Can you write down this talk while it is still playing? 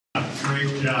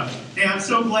Great job. Hey, I'm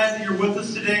so glad that you're with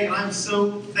us today, and I'm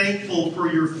so thankful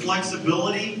for your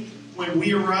flexibility. When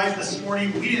we arrived this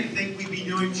morning, we didn't think we'd be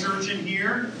doing church in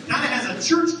here. Kind of has a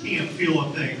church camp feel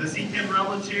of things. I see Kim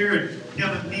Rutledge here and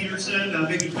Kevin Peterson,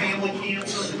 maybe family camp,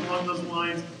 something along those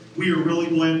lines. We are really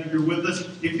glad that you're with us.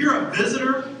 If you're a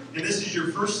visitor, and this is your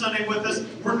first Sunday with us,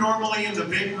 we're normally in the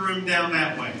big room down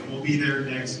that way. We'll be there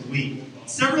next week.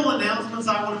 Several announcements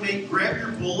I want to make. Grab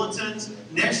your bulletins.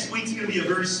 Next week's going to be a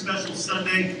very special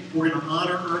Sunday. We're going to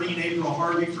honor Ernie and April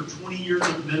Harvey for 20 years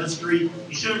of ministry.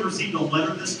 You should have received a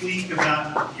letter this week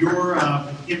about your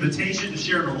invitation to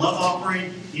share in a love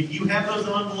offering. If you have those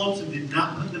envelopes and did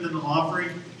not put them in the offering,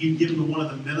 you can give them to one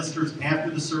of the ministers after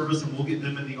the service, and we'll get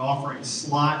them in the offering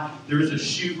slot. There is a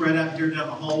chute right out here down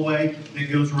the hallway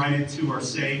that goes right into our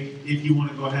safe if you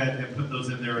want to go ahead and put those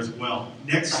in there as well.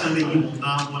 Next Sunday, you will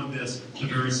not want to miss the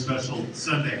very special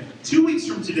Sunday. 2 weeks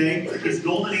from today is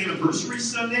Golden Anniversary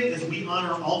Sunday, as we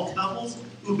honor all couples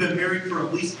who've been married for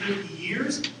at least 50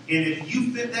 years. And if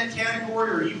you fit that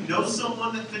category, or you know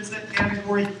someone that fits that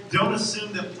category, don't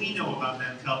assume that we know about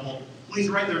that couple. Please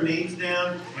write their names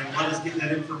down and let us get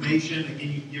that information.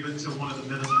 Again, you can give it to one of the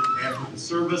ministers after the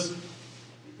service.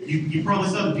 You probably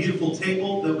saw the beautiful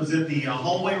table that was in the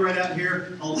hallway right out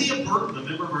here. Aaliyah Burton, a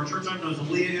member of our church, I don't know, is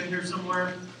Aaliyah in here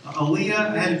somewhere?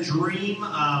 Aaliyah had a dream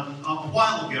a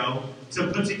while ago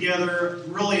to put together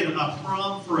really a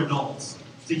prom for adults,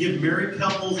 to give married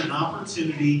couples an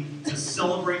opportunity to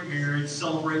celebrate marriage,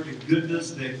 celebrate the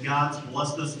goodness that God's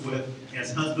blessed us with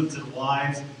as husbands and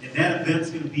wives. And that event's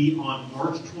going to be on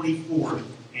March 24th.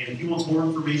 And if you want more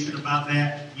information about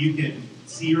that, you can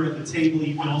see her at the table.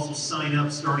 You can also sign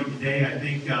up starting today. I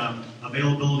think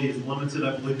availability is limited.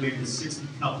 I believe maybe to 60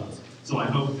 couples. So I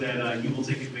hope that you will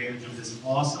take advantage of this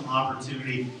awesome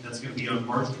opportunity that's going to be on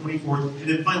March 24th. And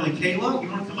then finally, Kayla, you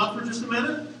want to come up for just a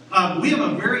minute? We have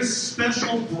a very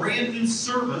special brand new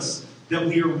service that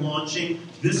we are launching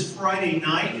this Friday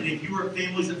night. And if you were at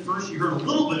Families at First, you heard a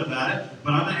little bit about it.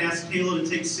 But I'm going to ask Kayla to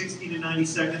take 60 to 90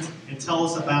 seconds and tell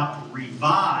us about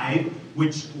Revive,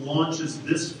 which launches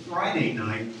this Friday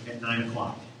night at 9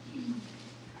 o'clock.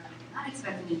 Not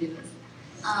expecting to do this.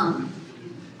 Some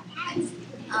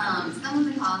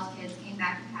of the college kids came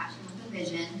back with passion with a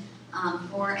vision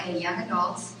for a young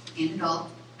adults and adult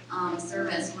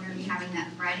service. We're going to be having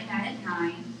that Friday night at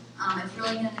 9. It's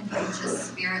really going to be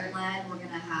just spirit-led. We're going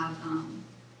to have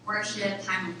worship,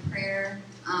 time of prayer,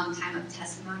 time of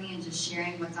testimony, and just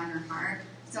sharing what's on your heart.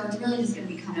 So it's really just going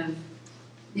to be kind of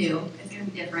new. It's going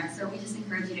to be different. So we just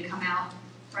encourage you to come out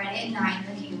Friday at 9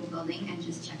 in the Campbell Building and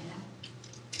just check it out.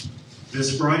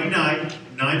 This Friday night,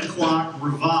 9 o'clock,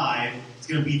 Revive. It's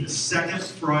going to be the second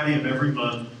Friday of every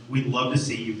month. We'd love to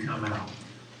see you come out.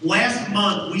 Last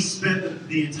month, we spent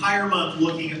the entire month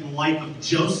looking at the life of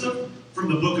Joseph from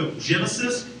the book of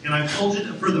Genesis. And I told you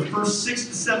that for the first 6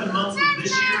 to 7 months of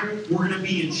this year, we're going to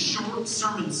be in short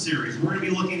sermon series. We're going to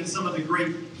be looking at some of the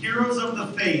great heroes of the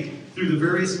faith through the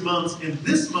various months. And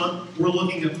this month, we're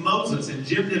looking at Moses. And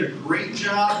Jim did a great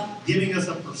job giving us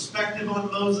a perspective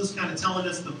on Moses, kind of telling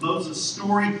us the Moses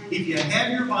story. If you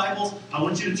have your Bibles, I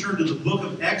want you to turn to the book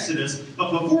of Exodus.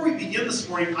 But before we begin this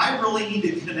morning, I really need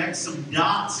to connect some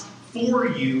dots for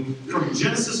you from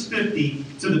Genesis 50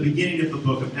 to the beginning of the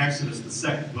book of Exodus, the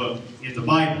second book in the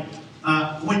Bible.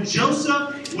 When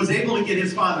Joseph was able to get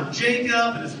his father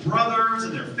Jacob and his brothers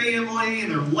and their family and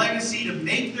their legacy to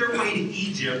make their way to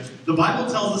Egypt, the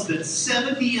Bible tells us that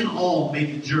 70 in all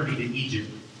made the journey to Egypt.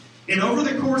 And over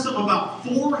the course of about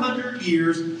 400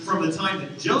 years, from the time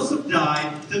that Joseph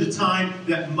died to the time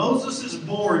that Moses is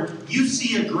born, you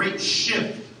see a great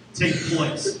shift take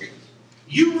place.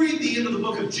 You read the end of the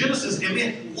book of Genesis, and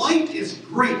man, life is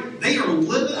great. They are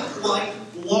living life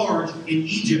large in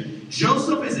Egypt.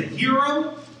 Joseph is a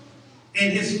hero,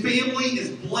 and his family is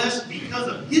blessed because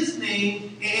of his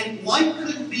name, and life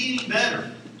couldn't be any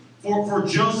better for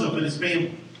Joseph and his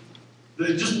family.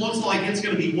 It just looks like it's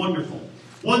going to be wonderful.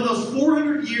 Well, in those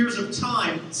 400 years of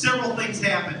time, several things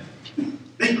happen.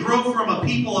 They grow from a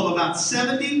people of about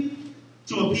 70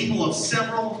 to a people of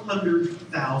several hundred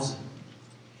thousand.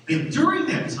 And during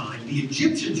that time, the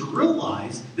Egyptians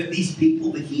realized that these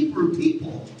people, the Hebrew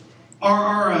people,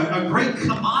 are a great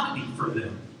commodity for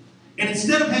them. And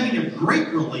instead of having a great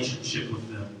relationship with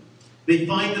them, they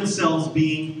find themselves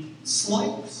being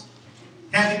slaves,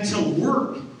 having to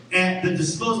work at the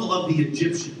disposal of the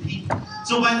Egyptian people.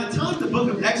 So by the time the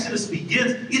book of Exodus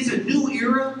begins, it's a new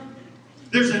era.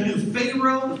 There's a new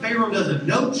Pharaoh. The Pharaoh doesn't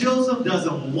know Joseph,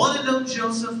 doesn't want to know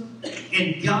Joseph.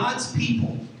 And God's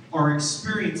people are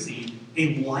experiencing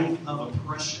a life of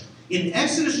oppression. In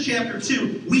Exodus chapter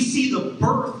 2, we see the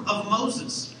birth of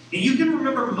Moses. And you can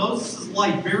remember Moses'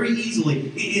 life very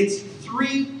easily. It's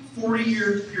 3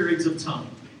 40-year periods of time.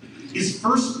 His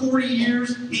first 40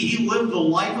 years, he lived the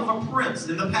life of a prince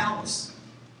in the palace.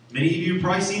 Many of you have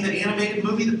probably seen the animated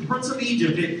movie, The Prince of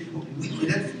Egypt.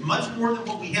 That's much more than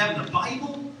what we have in the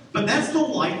Bible, but that's the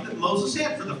life that Moses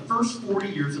had for the first 40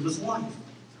 years of his life.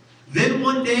 Then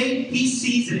one day, he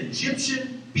sees an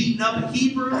Egyptian beating up a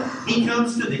Hebrew. He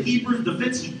comes to the Hebrew's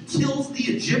defense. He kills the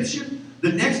Egyptian.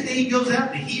 The next day, he goes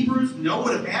out, and the Hebrews know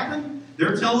what had happened.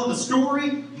 They're telling the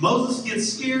story. Moses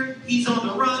gets scared. He's on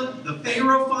the run. The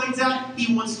Pharaoh finds out.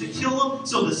 He wants to kill him.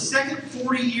 So the second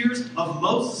 40 years of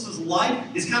Moses' life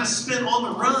is kind of spent on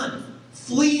the run,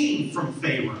 fleeing from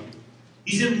Pharaoh.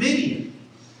 He's in Midian.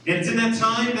 And it's in that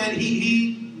time that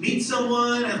he meets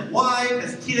someone, has a wife,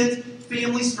 has kids.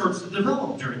 Family starts to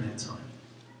develop during that time.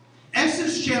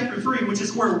 Exodus chapter 3, which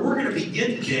is where we're going to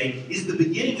begin today, is the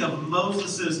beginning of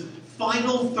Moses'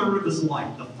 final third of his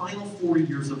life, the final 40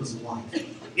 years of his life.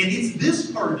 And it's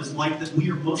this part of his life that we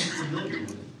are most familiar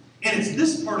with. And it's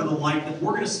this part of the life that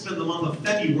we're going to spend the month of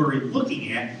February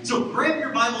looking at. So grab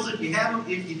your Bibles if you have them.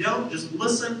 If you don't, just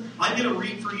listen. I'm going to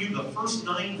read for you the first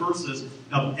 9 verses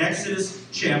of Exodus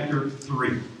chapter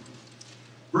 3.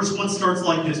 Verse 1 starts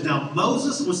like this. Now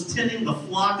Moses was tending the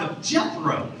flock of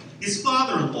Jethro, his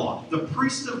father-in-law, the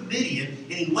priest of Midian,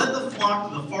 and he led the flock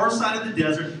to the far side of the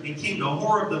desert and came to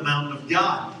Horeb, the mountain of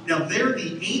God. Now there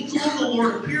the angel of the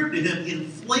Lord appeared to him in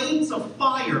flames of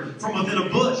fire from within a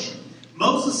bush.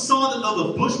 Moses saw that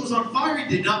though the bush was on fire, it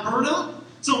did not burn up.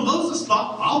 So Moses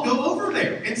thought, I'll go over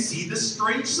there and see this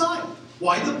strange sight,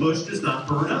 why the bush does not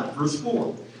burn up. Verse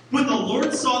 4. When the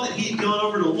Lord saw that he had gone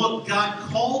over to look, God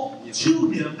called to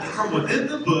him from within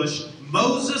the bush,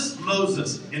 Moses,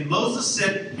 Moses. And Moses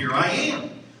said, Here I am.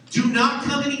 Do not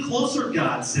come any closer,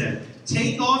 God said.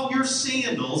 Take off your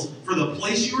sandals, for the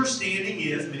place you are standing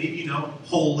is, many of you know,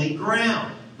 holy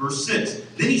ground. Verse 6.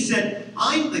 Then he said,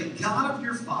 I'm the God of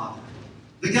your father,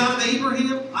 the God of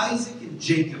Abraham, Isaac, and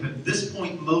Jacob. At this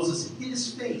point, Moses hid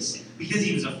his face because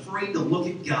he was afraid to look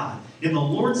at God. And the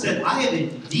Lord said, I have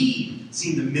indeed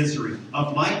seen the misery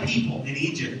of my people in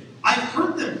Egypt. I've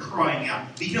heard them crying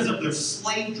out because of their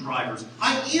slave drivers.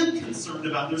 I am concerned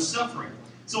about their suffering.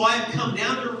 So I have come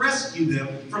down to rescue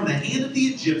them from the hand of the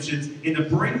Egyptians and to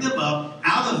bring them up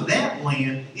out of that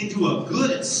land into a good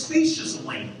and spacious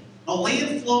land, a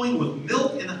land flowing with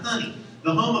milk and honey,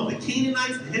 the home of the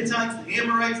Canaanites, the Hittites, the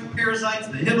Amorites, the Perizzites,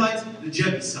 the Hivites, the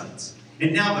Jebusites.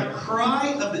 And now the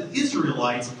cry of the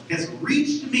Israelites has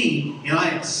reached me, and I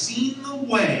have seen the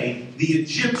way the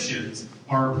Egyptians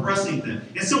are oppressing them.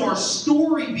 And so our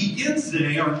story begins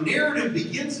today, our narrative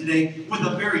begins today with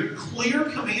a very clear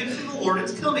command from the Lord.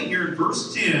 It's coming here in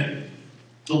verse 10.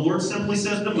 The Lord simply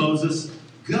says to Moses,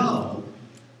 Go,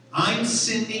 I'm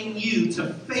sending you to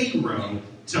Pharaoh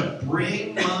to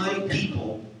bring my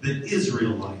people, the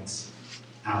Israelites,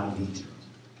 out of Egypt.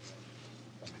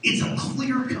 It's a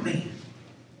clear command.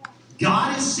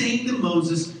 God is saying to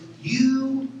Moses,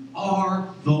 you are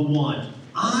the one.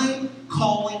 I'm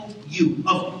calling you.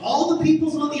 Of all the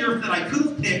peoples on the earth that I could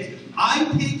have picked, I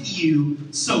pick you.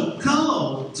 So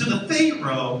go to the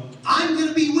Pharaoh. I'm going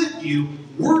to be with you.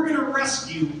 We're going to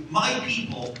rescue my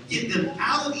people, get them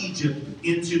out of Egypt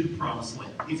into the promised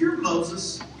land. If you're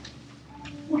Moses,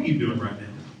 what are you doing right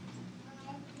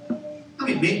now? I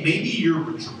mean, maybe you're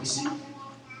rejoicing.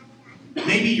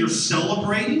 Maybe you're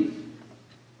celebrating.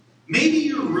 Maybe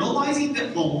you're realizing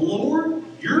that the Lord,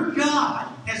 your God,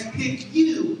 has picked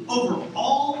you over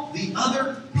all the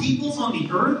other peoples on the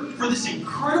earth for this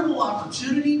incredible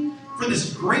opportunity, for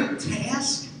this great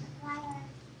task.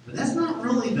 But that's not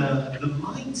really the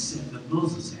mindset that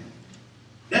Moses had.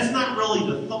 That's not really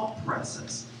the thought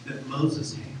process that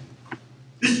Moses had.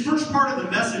 This first part of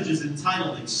the message is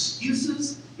entitled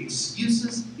Excuses,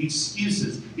 Excuses,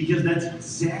 Excuses, because that's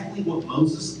exactly what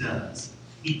Moses does.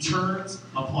 He turns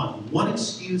upon one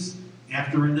excuse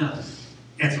after another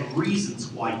as reasons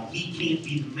why he can't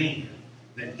be the man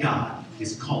that God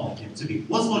is calling him to be.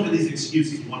 Let's look at these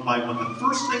excuses one by one. The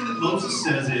first thing that Moses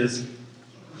says is,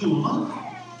 who am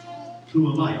I?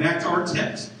 Who am I? Back to our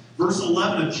text. Verse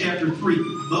 11 of chapter 3.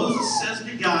 Moses says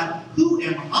to God, who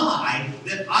am I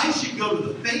that I should go to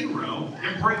the Pharaoh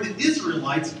and bring the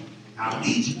Israelites out of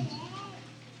Egypt?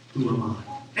 Who am I?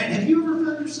 And have you ever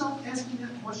found yourself asking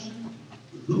that question?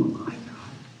 Who am I,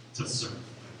 God, to serve?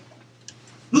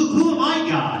 Who am I,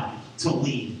 God, to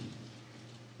lead?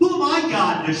 Who am I,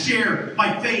 God, to share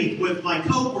my faith with my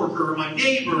coworker or my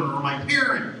neighbor or my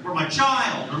parent or my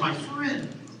child or my friend?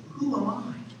 Who am I?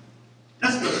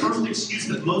 That's the first excuse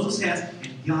that Moses has,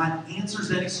 and God answers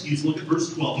that excuse. Look at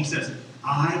verse 12. He says,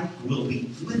 I will be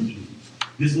with you,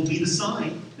 This will be the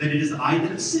sign that it is I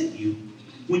that have sent you.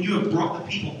 When you have brought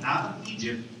the people out of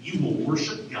Egypt, you will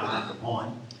worship God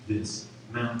on this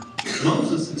mountain.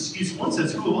 Moses' excuse one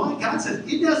says, who am I? God says,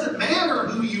 it doesn't matter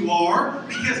who you are,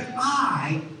 because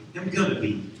I am going to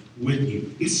be with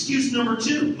you. Excuse number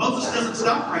 2. Moses doesn't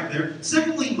stop right there.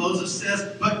 Secondly, Moses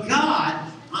says, but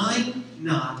God, I'm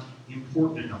not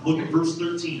important enough. Look at verse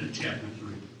 13 of chapter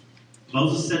 3.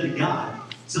 Moses said to God,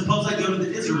 suppose I go to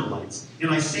the Israelites, and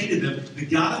I say to them, the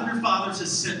God of your fathers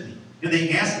has sent me. And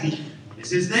they ask me, what is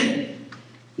his name?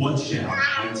 What shall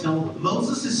I tell them?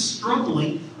 Moses is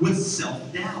struggling with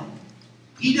self-doubt.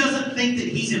 He doesn't think that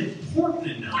he's important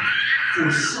enough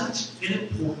for such an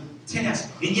important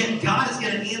task. And yet God is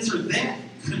going to answer that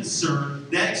concern,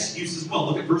 that excuse as well.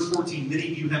 Look at verse 14.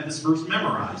 Many of you have this verse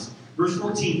memorized. Verse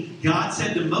 14, God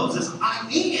said to Moses, I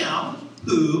am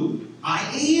who I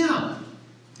am.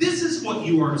 This is what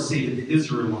you are to say to the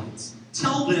Israelites.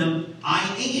 Tell them,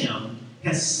 I am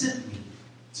has sent me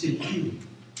to you.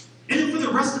 And then for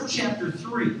the rest of chapter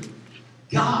 3,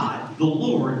 God, the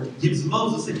Lord, gives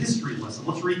Moses a history lesson.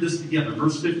 Let's read this together.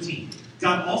 Verse 15.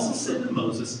 God also said to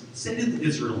Moses, say to the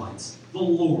Israelites, the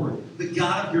Lord, the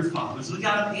God of your fathers, the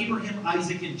God of Abraham,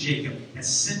 Isaac, and Jacob, has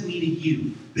sent me to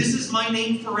you. This is my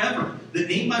name forever, the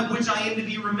name by which I am to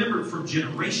be remembered from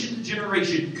generation to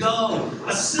generation. Go,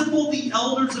 assemble the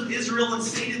elders of Israel and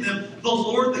say to them, the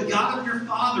Lord, the God of your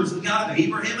fathers, the God of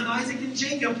Abraham and Isaac and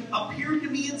Jacob, appeared to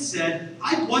me and said,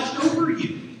 I've watched over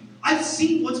you. I've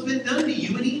seen what's been done to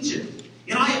you in Egypt,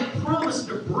 and I have promised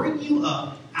to bring you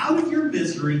up out of your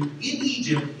misery in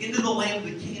Egypt into the land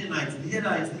of the Canaanites, the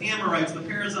Hittites, the Amorites, the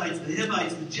Perizzites, the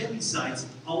Hivites, the Jebusites,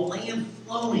 a land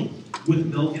flowing with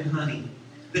milk and honey.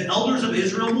 The elders of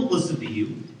Israel will listen to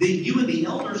you. That you and the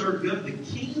elders are to go to the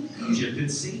king of Egypt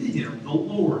and say to him, the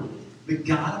Lord, the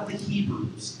God of the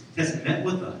Hebrews, has met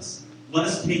with us. Let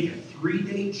us take a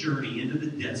 3-day journey into the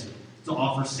desert to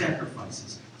offer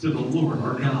sacrifices to the Lord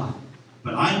our God.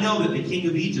 But I know that the king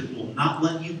of Egypt will not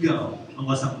let you go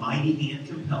unless a mighty hand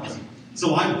compels you.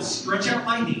 So I will stretch out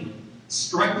my hand,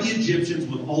 strike the Egyptians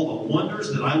with all the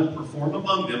wonders that I will perform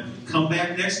among them. Come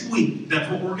back next week.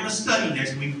 That's what we're going to study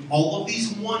next week. All of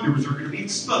these wonders are going to be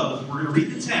exposed. We're going to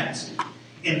read the text.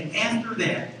 And after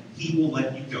that, he will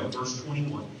let you go. Verse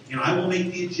 21. And I will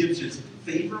make the Egyptians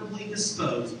favorably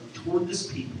disposed toward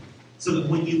this people, so that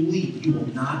when you leave, you will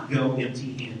not go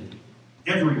empty-handed.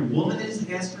 Every woman is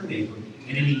asked her neighbor,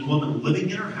 and any woman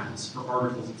living in her house, for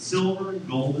articles of silver and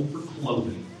gold and for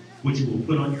clothing, which you will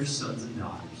put on your sons and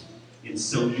daughters. And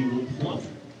so you will plunder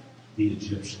the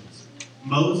Egyptians.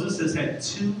 Moses has had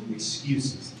 2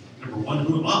 excuses. Number 1,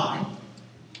 who am I?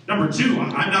 Number 2,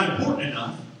 I'm not important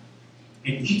enough.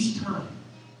 And each time,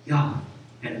 God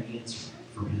had an answer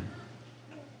for him.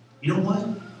 You know what?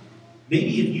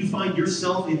 Maybe if you find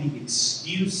yourself in the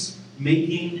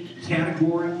excuse-making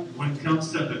category when it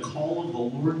comes to the call of the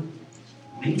Lord,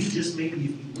 maybe, just maybe,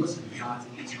 if you listen to God's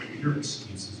answer to your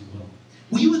excuse as well.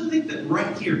 Well, you would think that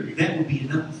right here, that would be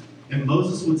enough. And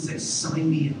Moses would say,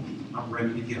 sign me up. I'm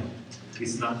ready to go.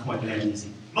 It's not quite that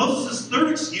easy. Moses'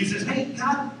 third excuse is, hey,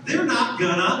 God, they're not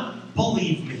going to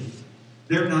believe me.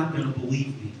 They're not going to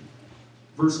believe me.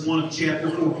 Verse 1 of chapter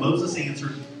 4, Moses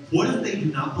answered, what if they do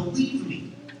not believe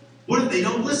me? What if they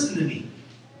don't listen to me?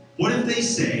 What if they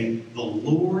say, the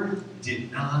Lord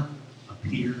did not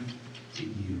appear to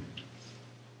you?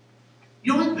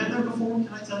 You know, I've been there before, can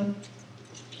I tell you?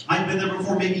 I've been there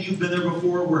before. Maybe you've been there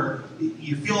before, where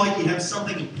you feel like you have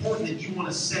something important that you want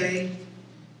to say.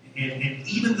 And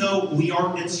even though we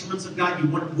are instruments of God, you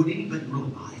wonder, would anybody really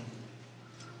buy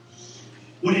it?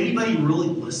 Would anybody really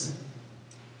listen?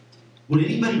 Would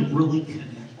anybody really connect?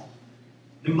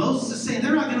 And Moses is saying,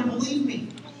 they're not going to believe me.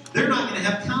 They're not going to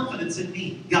have confidence in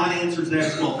me. God answers that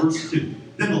as well. Verse 2.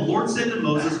 Then the Lord said to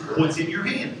Moses, what's in your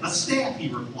hand? A staff, he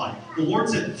replied. The Lord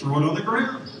said, throw it on the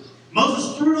ground.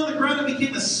 Moses threw it on the ground and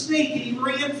became a snake, and he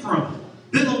ran from it.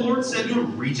 Then the Lord said to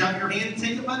him, reach out your hand and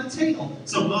take it by the tail.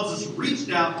 So Moses reached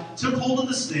out, took hold of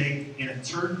the snake, and it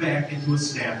turned back into a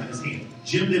staff in his hand.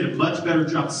 Jim did a much better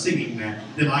job singing that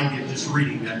than I did just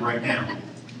reading that right now.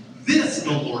 This,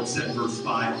 the Lord said, verse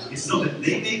 5, is so that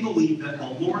they may believe that the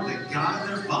Lord, the God of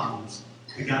their fathers,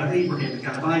 the God of Abraham, the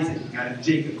God of Isaac, the God of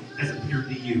Jacob, has appeared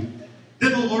to you.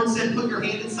 Then the Lord said, put your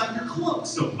hand inside your cloak.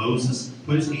 So Moses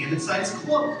put his hand inside his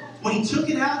cloak. When he took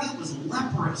it out, it was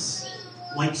leprous,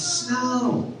 like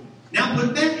snow. Now put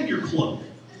it back in your cloak.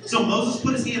 So Moses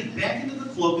put his hand back into the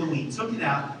cloak, and when he took it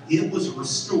out, it was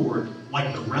restored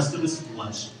like the rest of his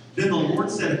flesh. Then the Lord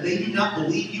said, if they do not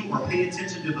believe you or pay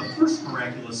attention to the first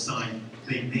miraculous sign,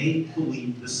 they may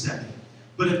believe the second.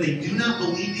 But if they do not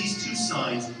believe these two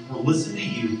signs or listen to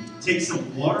you, take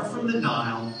some water from the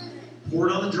Nile, pour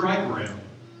it on the dry ground.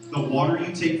 The water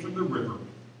you take from the river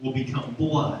will become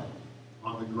blood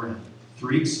on the ground.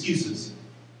 3 excuses,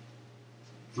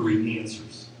 3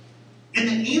 answers. And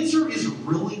the answer is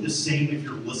really the same if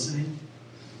you're listening.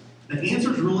 The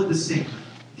answer is really the same.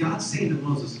 God's saying to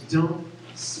Moses, don't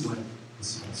sweat the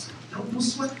small stuff. Don't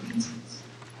sweat the details.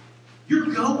 You're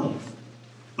going,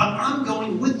 but I'm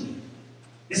going with you.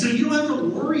 And so you don't have to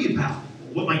worry about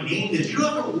what my name is. You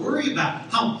don't have to worry about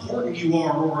how important you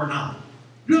are or not.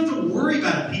 You don't have to worry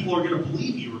about if people are going to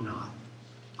believe you or not.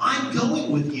 I'm going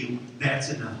with you. That's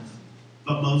enough.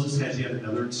 But Moses has yet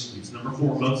another excuse. Number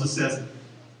 4, Moses says,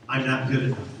 I'm not good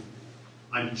enough.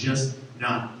 I'm just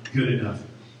not good enough.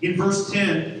 In verse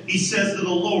 10, he says to the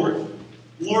Lord,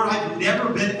 Lord, I've never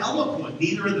been eloquent,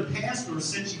 neither in the past nor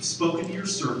since you've spoken to your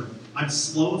servant. I'm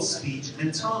slow of speech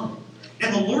and tongue.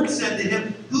 And the Lord said to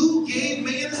him, who gave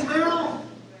man his mouth?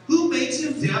 Who makes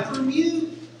him deaf or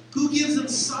mute? Who gives him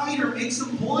sight or makes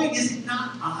him blind? Is it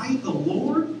not I, the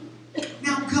Lord?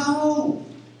 Now go.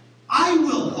 I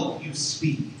will help you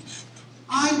speak.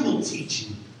 I will teach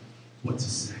you what to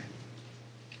say.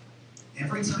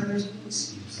 Every time there's an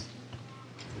excuse,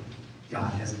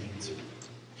 God has an answer.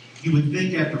 You would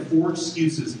think after 4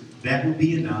 excuses, that would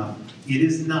be enough. It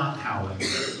is not, however.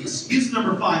 Excuse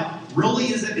number 5 really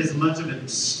isn't as much of an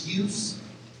excuse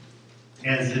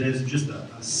as it is just a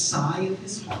sigh of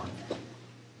his heart.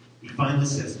 He finally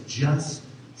says, just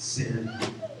send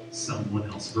someone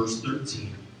else. Verse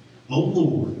 13, oh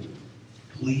Lord,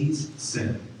 please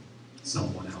send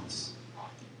someone else.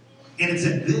 And it's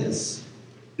at this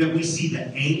that we see the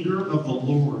anger of the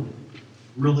Lord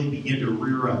really begin to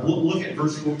rear up. Look at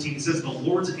verse 14. It says, the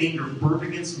Lord's anger burned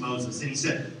against Moses. And he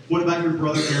said, what about your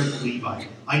brother Aaron the Levite?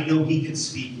 I know he can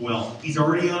speak well. He's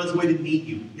already on his way to meet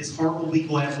you. His heart will be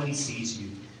glad when he sees you.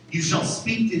 You shall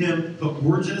speak to him, put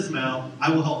words in his mouth. I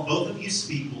will help both of you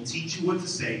speak, will teach you what to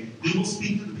say. He will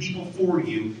speak to the people for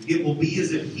you. It will be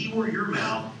as if he were your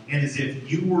mouth and as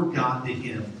if you were God to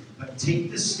him. But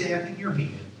take this staff in your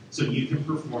hand so you can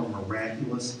perform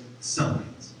miraculous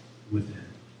signs with it.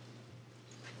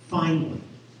 Finally,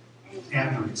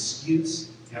 after excuse,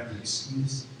 after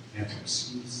excuse, after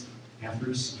excuse, after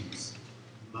excuse,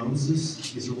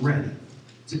 Moses is ready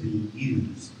to be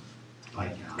used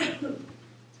by God.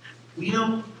 Well, you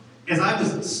know, as I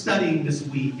was studying this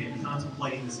week and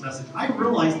contemplating this message, I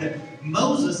realized that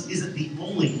Moses isn't the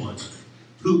only one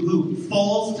who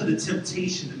falls to the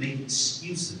temptation to make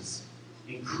excuses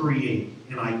and create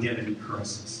an identity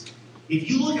crisis. If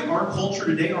you look at our culture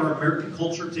today, our American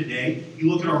culture today,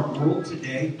 you look at our world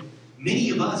today, many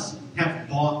of us have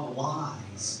bought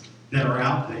lies that are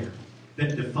out there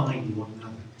that define one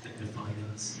another, that define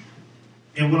us.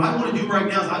 And what I want to do right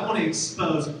now is I want to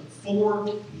expose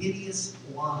 4 hideous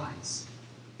lies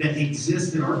that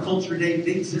exist in our culture today,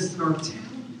 they exist in our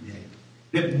town today,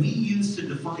 that we use to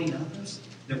define others,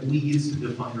 that we use to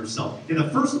define ourselves. And the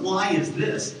first lie is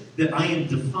this, that I am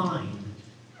defined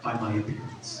by my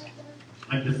appearance.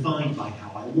 I'm defined by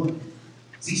how I look.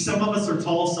 See, some of us are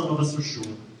tall, some of us are short.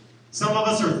 Some of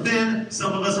us are thin,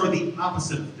 some of us are the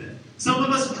opposite of thin. Some of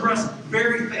us dress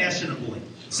very fashionably.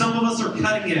 Some of us are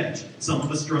cutting edge. Some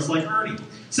of us dress like Ernie.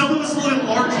 Some of us live in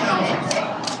large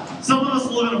houses. Some of us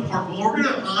live in apartments. Well, we're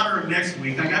going to honor him next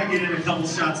week. I got to get in a couple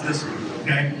shots this week,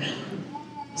 okay?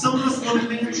 Some of us live in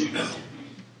mansions.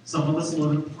 Some of us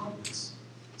live in apartments.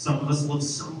 Some of us live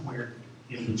somewhere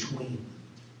in between.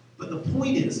 But the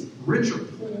point is, rich or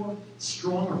poor,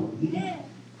 strong or weak,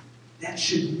 that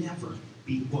should never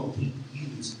be what we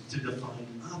use to define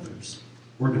others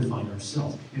or define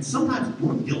ourselves. And sometimes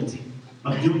we're guilty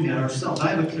of doing that ourselves. I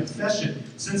have a confession.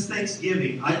 Since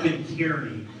Thanksgiving, I've been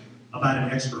carrying about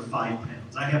an extra 5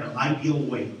 pounds. I have an ideal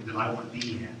weight that I want to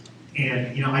be at.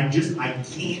 And, you know, I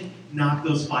can't knock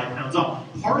those 5 pounds off.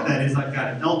 Part of that is I've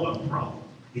got an elbow problem.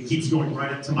 It keeps going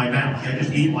right up to my mouth. I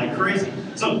just eat like crazy.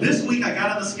 So this week I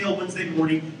got on the scale Wednesday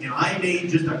morning, and I made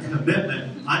just a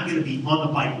commitment. I'm going to be on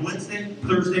the bike Wednesday,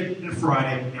 Thursday, and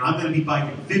Friday, and I'm going to be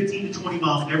biking 15 to 20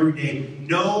 miles every day,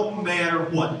 no matter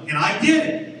what. And I did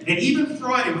it. And even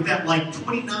Friday, with that like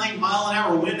 29 mile an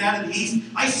hour wind out of the east,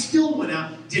 I still went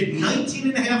out, did 19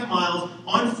 and a half miles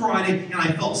on Friday, and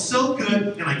I felt so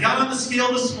good. And I got on the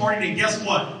scale this morning, and guess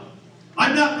what?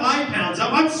 I'm not 5 pounds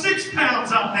up, I'm 6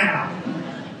 pounds up now.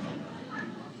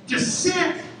 Just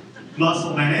sick.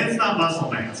 Muscle mass. It's not muscle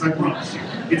mass, I promise you.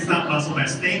 It's not muscle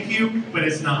mass. Thank you, but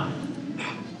it's not.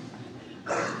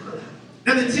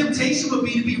 Now the temptation would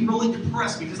be to be really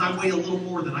depressed because I weigh a little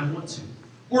more than I want to.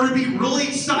 Or to be really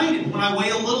excited when I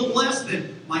weigh a little less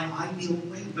than my ideal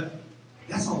weight. But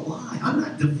That's a lie. I'm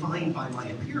not defined by my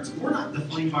appearance. We're not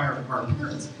defined by our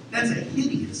appearance. That's a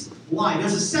hideous lie.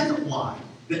 There's a second lie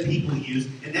that people use,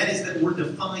 and that is that we're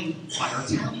defined by our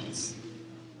talents.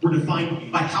 We're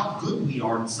defined by how good we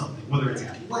are at something, whether it's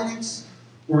athletics,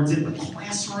 or it's in the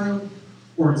classroom,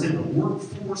 or it's in the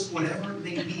workforce, whatever it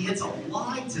may be. It's a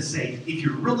lie to say if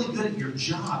you're really good at your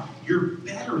job, you're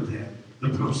better than the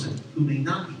person who may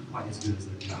not be quite as good as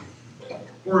their job.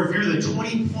 Or if you're the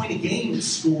 20-point-a-game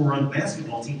scorer on the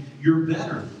basketball team, you're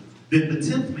better than the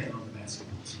 10th man on the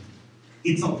basketball team.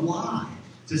 It's a lie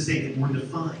to say that we're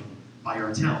defined by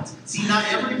our talents. See,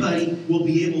 not everybody will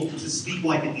be able to speak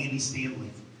like an Andy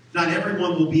Stanley. Not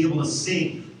everyone will be able to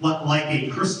sing like a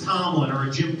Chris Tomlin or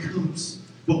a Jim Coombs.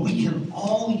 But we can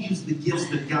all use the gifts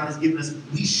that God has given us.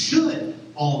 We should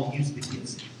all use the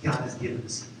gifts God has given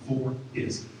us for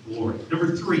His glory.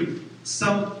 Number 3,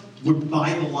 some would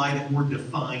buy the lie that we're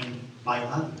defined by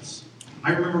others.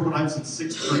 I remember when I was in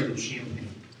 6th grade in Champaign.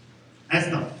 That's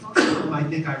the first time I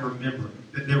think I remember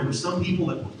that there were some people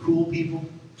that were cool people,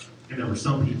 and there were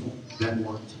some people that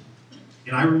weren't.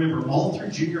 And I remember all through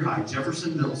junior high,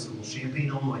 Jefferson Middle School, Champaign,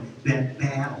 Illinois, that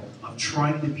battle of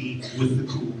trying to be with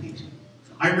the cool people.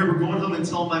 I remember going home and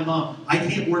telling my mom, I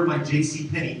can't wear my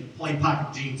JCPenney plain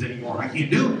pocket jeans anymore. I can't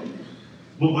do it.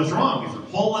 Well, what's wrong? Is there a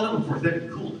hole in them? Of course, that'd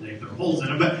be cool today if there are holes in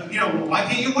them. But, why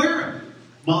can't you wear them?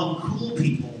 Mom, cool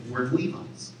people wear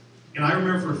Levi's. And I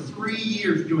remember for 3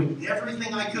 years doing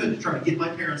everything I could to try to get my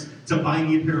parents to buy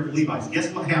me a pair of Levi's.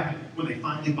 Guess what happened when they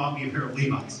finally bought me a pair of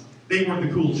Levi's? They weren't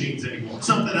the cool jeans anymore.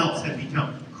 Something else had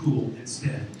become cool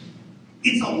instead.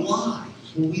 It's a lie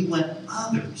when we let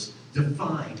others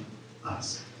define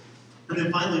us. And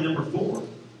then finally, number 4,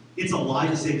 it's a lie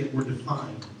to say that we're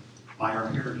defined by our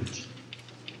heritage,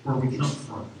 where we come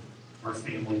from, our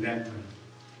family background.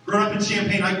 Growing up in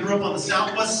Champaign, I grew up on the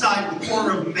southwest side, the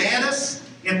corner of Mattis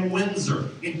and Windsor.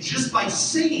 And just by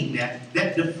saying that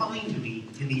defined me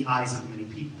in the eyes of many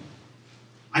people.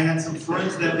 I had some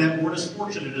friends that weren't as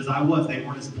fortunate as I was. They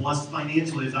weren't as blessed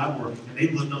financially as I were, and they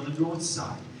lived on the north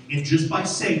side. And just by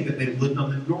saying that they lived on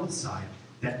the north side,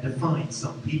 that defined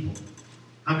some people.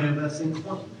 How many of us in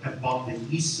Clinton have bought the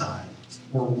east side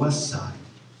or west side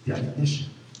definition?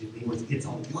 In many ways, it's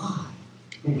a lie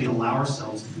when we allow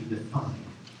ourselves to be defined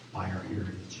by our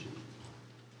heritage.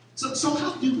 So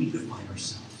how do we define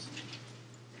ourselves?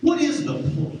 What is the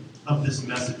point of this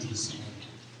message this morning?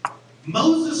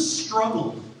 Moses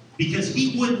struggled because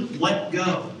he wouldn't let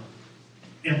go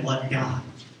and let God.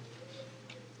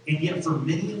 And yet for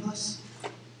many of us,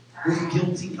 we're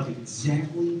guilty of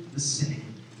exactly the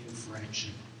same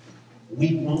infraction.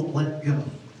 We won't let go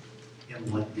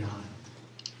and let God.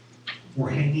 We're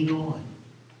hanging on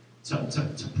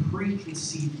to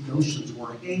preconceived notions.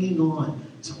 We're hanging on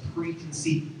to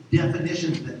preconceived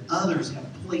definitions that others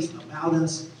have placed about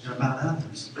us and about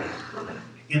others.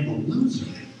 And the loser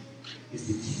is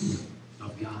the kingdom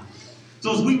of God.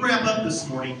 So as we wrap up this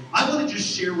morning, I want to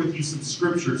just share with you some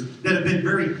scriptures that have been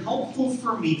very helpful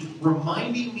for me,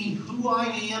 reminding me who I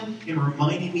am and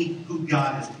reminding me who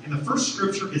God is. And the first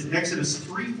scripture is Exodus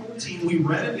 3:14. We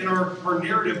read it in our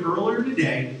narrative earlier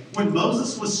today when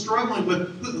Moses was struggling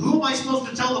with, who am I supposed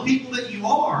to tell the people that you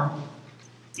are?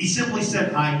 He simply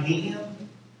said, I am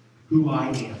who I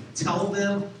am. Tell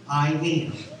them I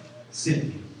am sent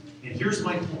you. And here's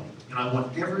my point. And I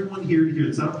want everyone here to hear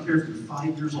this. I don't care if you're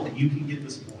 5 years old. You can get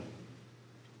this point.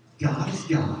 God is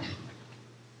God.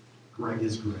 Greg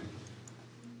is Greg.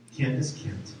 Kent is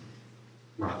Kent.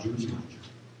 Roger is Roger.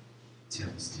 Tim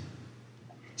is Tim.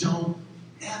 Don't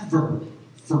ever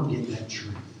forget that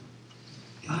truth.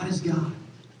 God is God.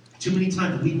 Too many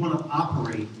times we want to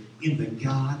operate in the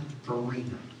God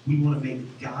arena. We want to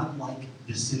make God-like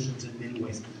decisions in many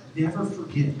ways. Never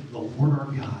forget the Lord our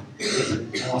God is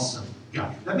an awesome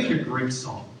God. That make a great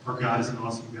song. Our God is an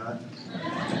awesome God.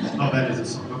 Oh, that is a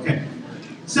song. Okay.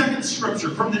 Second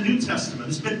scripture from the New Testament.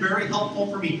 It's been very helpful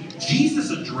for me.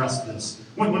 Jesus addressed this.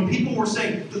 When people were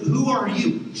saying, who are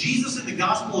you? Jesus in the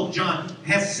Gospel of John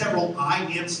has several I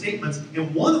am statements.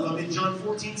 And one of them in John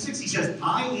 14:6, he says,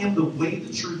 I am the way,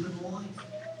 the truth, and the life.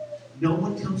 No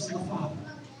one comes to the Father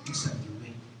except through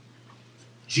me.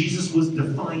 Jesus was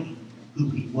defining who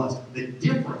he was. The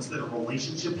difference that a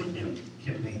relationship with him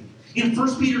can make. In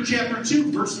 1 Peter chapter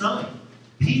 2, verse 9,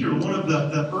 Peter, one of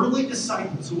the early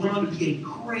disciples who went on to be a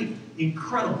great,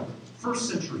 incredible first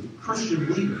century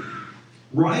Christian leader,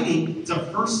 writing to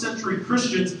first century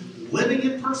Christians living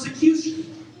in persecution.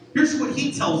 Here's what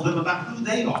he tells them about who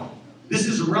they are. This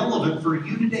is relevant for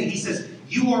you today. He says,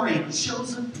 you are a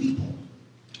chosen people.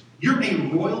 You're a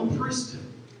royal priesthood.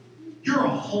 You're a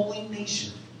holy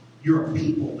nation. You're a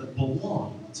people that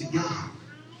belong to God.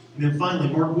 And then finally,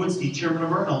 Mark Woodstein, chairman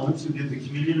of our elders, who did the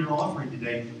communion and offering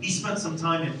today, he spent some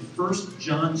time in 1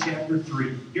 John chapter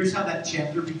 3. Here's how that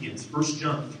chapter begins. 1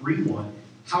 John 3:1.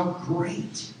 How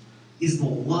great is the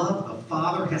love the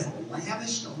Father has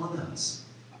lavished on us,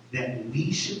 that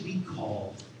we should be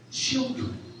called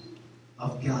children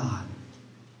of God.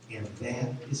 And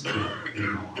that is what we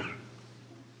are.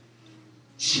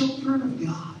 Children of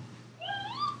God.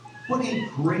 What a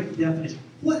great definition.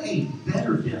 What a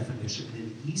better definition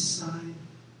than east side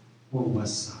or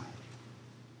west side.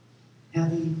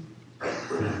 Heavy,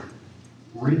 thin,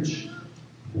 rich,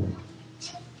 poor.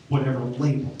 Whatever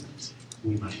label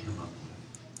we might come up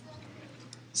with.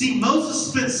 See,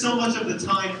 Moses spent so much of the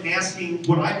time asking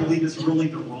what I believe is really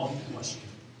the wrong question.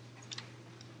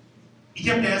 He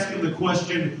kept asking the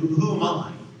question, who am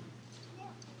I?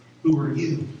 Who are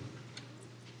you?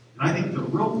 And I think the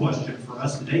real question for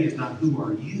us today is not who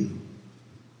are you,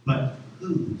 but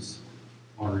whose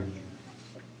are you?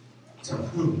 To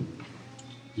whom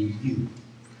do you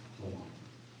belong?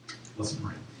 Let's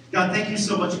pray. God, thank you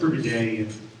so much for today.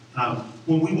 And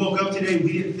when we woke up today,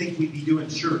 we didn't think we'd be doing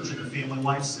church in the Family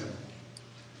Life Center.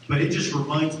 But it just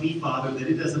reminds me, Father, that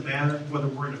it doesn't matter whether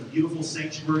we're in a beautiful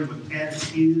sanctuary with padded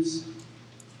pews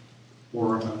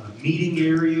or a meeting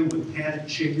area with padded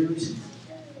chairs,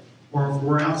 or if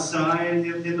we're outside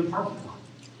in the parking lot.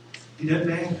 It doesn't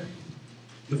matter.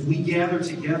 If we gather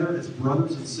together as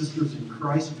brothers and sisters in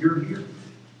Christ, you're here.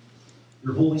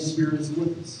 Your Holy Spirit is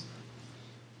with us.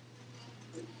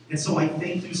 And so I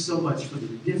thank you so much for the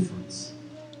difference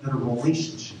that a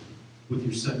relationship with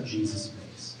your Son Jesus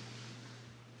makes.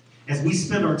 As we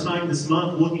spend our time this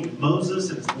month looking at Moses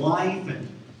and his life and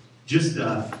just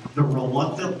the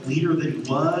reluctant leader that he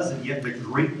was and yet the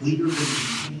great leader that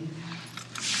he became,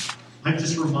 I'm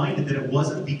just reminded that it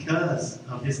wasn't because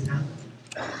of his talent.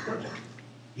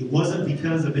 It wasn't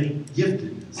because of any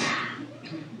giftedness.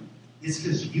 It's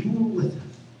because you were with him.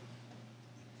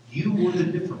 You were the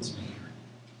difference maker.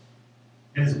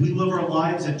 And as we live our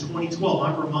lives in 2012,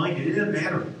 I'm reminded it doesn't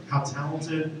matter how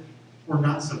talented or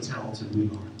not so talented we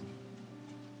are.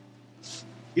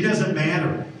 It doesn't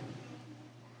matter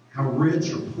how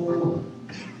rich or poor,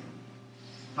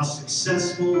 how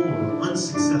successful or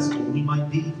unsuccessful we might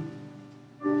be.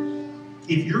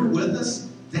 If you're with us,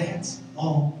 that's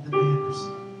all that matters.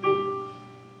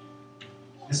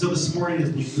 And so this morning, as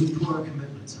we move to our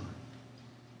commitment time,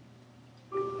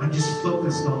 I'm just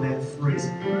focused on that phrase,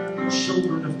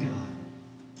 children of God.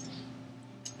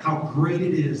 How great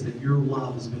it is that your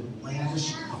love has been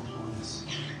lavished upon us.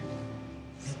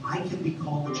 And I can be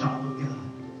called a child of God.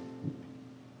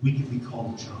 We can be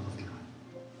called a child of God.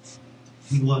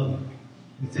 We love you.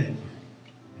 We thank you.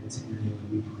 And it's in your name that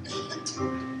we pray.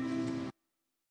 Amen.